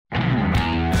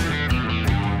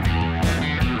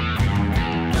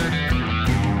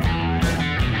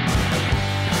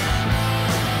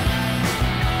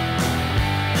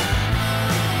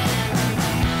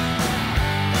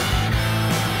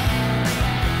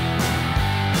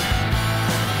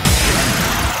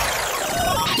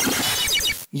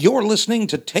You're listening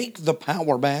to Take the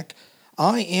Power Back.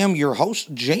 I am your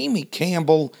host, Jamie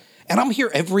Campbell, and I'm here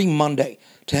every Monday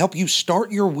to help you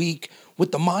start your week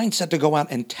with the mindset to go out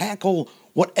and tackle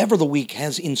whatever the week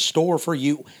has in store for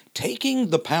you, taking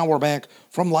the power back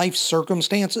from life's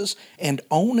circumstances and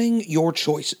owning your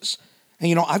choices.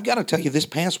 And I've got to tell you, this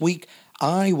past week,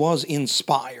 I was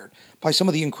inspired by some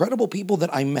of the incredible people that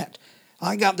I met.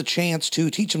 I got the chance to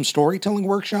teach some storytelling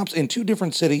workshops in two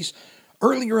different cities.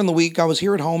 Earlier in the week, I was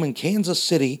here at home in Kansas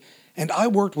City, and I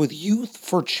worked with Youth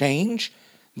for Change.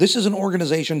 This is an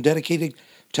organization dedicated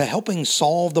to helping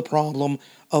solve the problem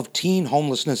of teen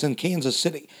homelessness in Kansas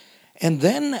City. And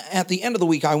then at the end of the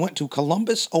week, I went to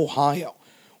Columbus, Ohio,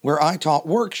 where I taught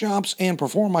workshops and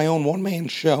performed my own one-man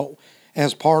show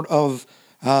as part of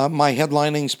my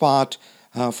headlining spot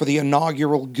for the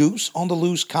inaugural Goose on the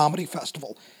Loose Comedy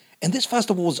Festival. And this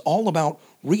festival was all about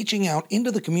reaching out into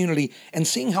the community and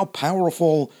seeing how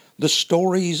powerful the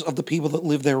stories of the people that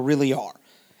live there really are.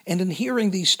 And in hearing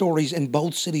these stories in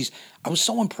both cities, I was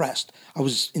so impressed. I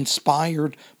was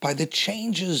inspired by the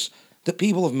changes that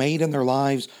people have made in their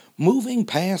lives, moving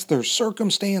past their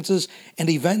circumstances and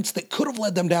events that could have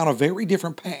led them down a very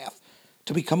different path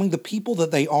to becoming the people that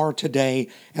they are today.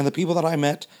 And the people that I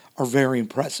met are very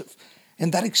impressive.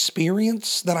 And that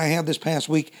experience that I had this past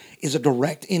week is a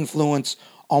direct influence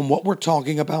on what we're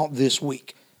talking about this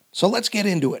week. So let's get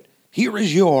into it. Here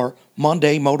is your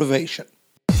Monday motivation.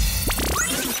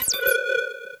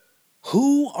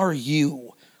 Who are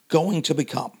you going to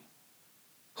become?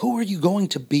 Who are you going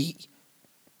to be?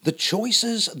 The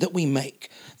choices that we make,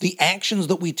 the actions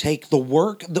that we take, the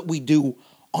work that we do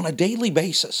on a daily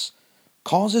basis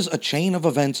causes a chain of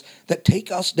events that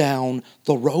take us down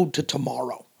the road to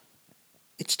tomorrow.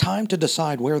 It's time to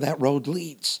decide where that road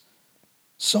leads.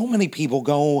 So many people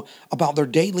go about their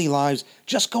daily lives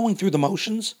just going through the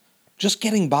motions, just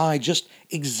getting by, just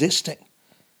existing.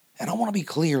 And I want to be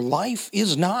clear, life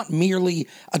is not merely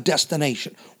a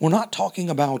destination. We're not talking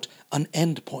about an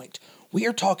end point. We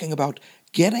are talking about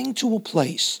getting to a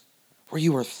place where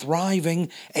you are thriving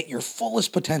at your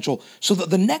fullest potential so that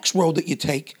the next road that you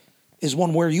take is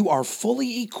one where you are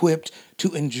fully equipped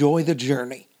to enjoy the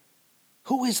journey.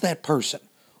 Who is that person?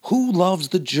 Who loves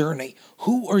the journey?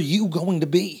 Who are you going to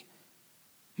be?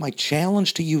 My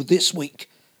challenge to you this week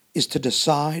is to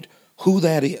decide who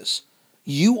that is.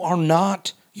 You are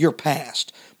not your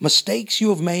past. Mistakes you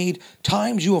have made,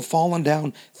 times you have fallen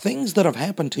down, things that have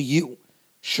happened to you.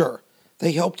 Sure,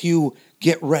 they helped you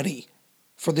get ready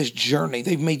for this journey.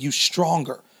 They've made you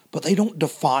stronger, but they don't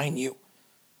define you.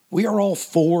 We are all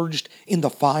forged in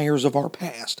the fires of our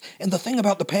past. And the thing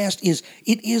about the past is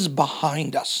it is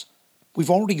behind us. We've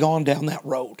already gone down that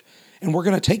road, and we're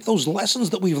going to take those lessons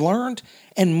that we've learned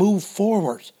and move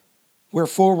forward. Where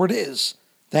forward is,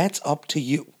 that's up to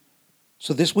you.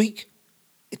 So this week,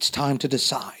 it's time to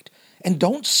decide. And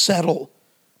don't settle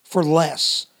for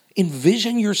less.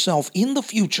 Envision yourself in the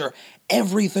future,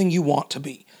 everything you want to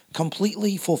be,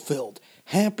 completely fulfilled,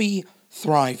 happy,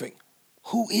 thriving.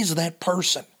 Who is that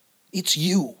person? It's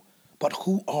you, but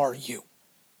who are you?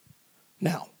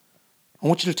 Now, I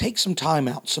want you to take some time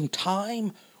out, some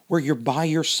time where you're by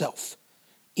yourself,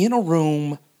 in a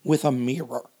room with a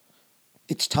mirror.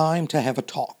 It's time to have a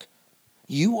talk.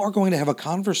 You are going to have a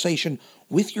conversation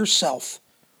with yourself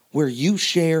where you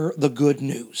share the good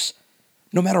news.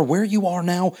 No matter where you are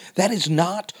now, that is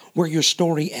not where your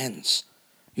story ends.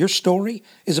 Your story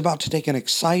is about to take an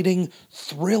exciting,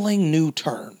 thrilling new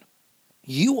turn.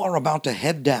 You are about to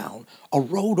head down a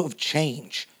road of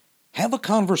change. Have a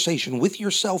conversation with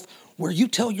yourself where you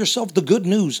tell yourself the good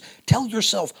news. Tell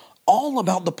yourself all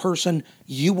about the person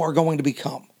you are going to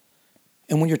become.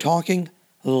 And when you're talking,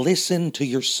 listen to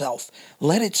yourself.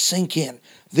 Let it sink in.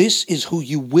 This is who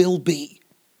you will be.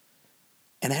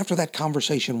 And after that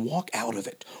conversation, walk out of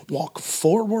it. Walk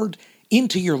forward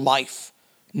into your life,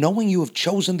 knowing you have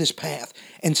chosen this path,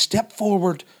 and step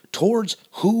forward towards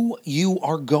who you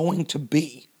are going to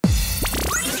be.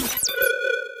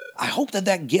 I hope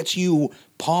that gets you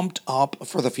pumped up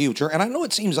for the future. And I know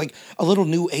it seems like a little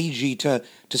new agey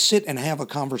to sit and have a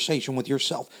conversation with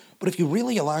yourself. But if you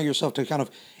really allow yourself to kind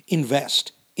of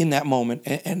invest in that moment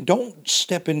and don't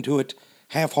step into it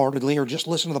half-heartedly or just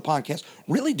listen to the podcast,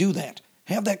 really do that.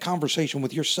 Have that conversation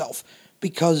with yourself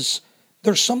because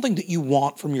there's something that you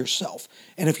want from yourself.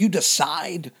 And if you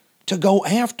decide to go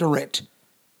after it,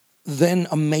 then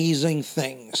amazing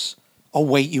things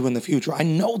await you in the future. I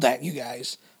know that, you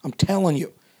guys. I'm telling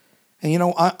you. And,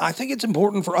 I think it's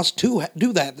important for us to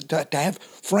do that, to have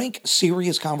frank,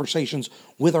 serious conversations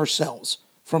with ourselves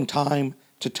from time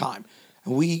to time.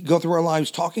 We go through our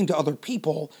lives talking to other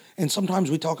people, and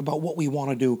sometimes we talk about what we want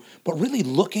to do, but really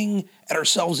looking at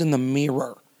ourselves in the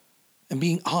mirror and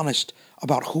being honest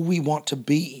about who we want to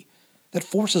be, that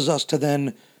forces us to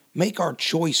then make our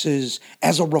choices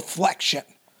as a reflection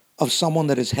of someone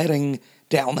that is heading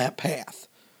down that path.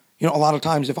 A lot of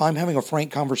times if I'm having a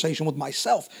frank conversation with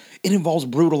myself, it involves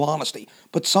brutal honesty.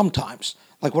 But sometimes,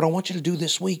 like what I want you to do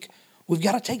this week, we've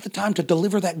got to take the time to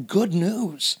deliver that good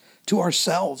news to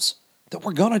ourselves, that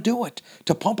we're going to do it,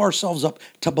 to pump ourselves up,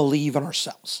 to believe in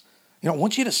ourselves.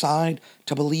 Once you decide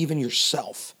to believe in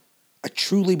yourself, I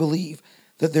truly believe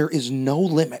that there is no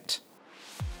limit.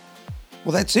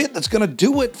 Well, that's it. That's going to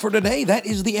do it for today. That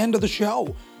is the end of the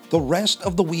show. The rest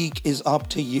of the week is up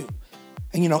to you.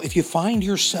 And if you find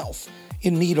yourself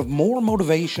in need of more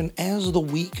motivation as the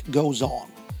week goes on,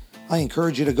 I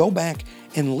encourage you to go back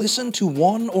and listen to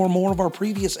one or more of our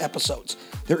previous episodes.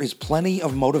 There is plenty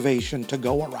of motivation to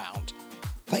go around.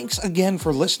 Thanks again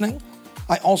for listening.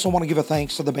 I also want to give a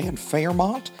thanks to the band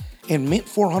Fairmont and Mint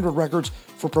 400 Records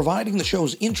for providing the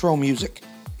show's intro music.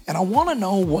 And I want to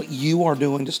know what you are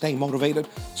doing to stay motivated,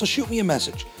 so shoot me a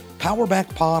message,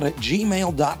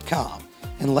 powerbackpod@gmail.com,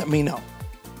 and let me know.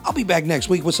 I'll be back next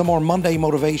week with some more Monday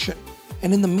motivation.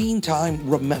 And in the meantime,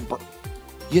 remember,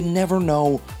 you never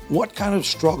know what kind of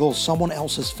struggle someone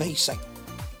else is facing.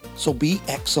 So be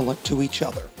excellent to each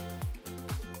other.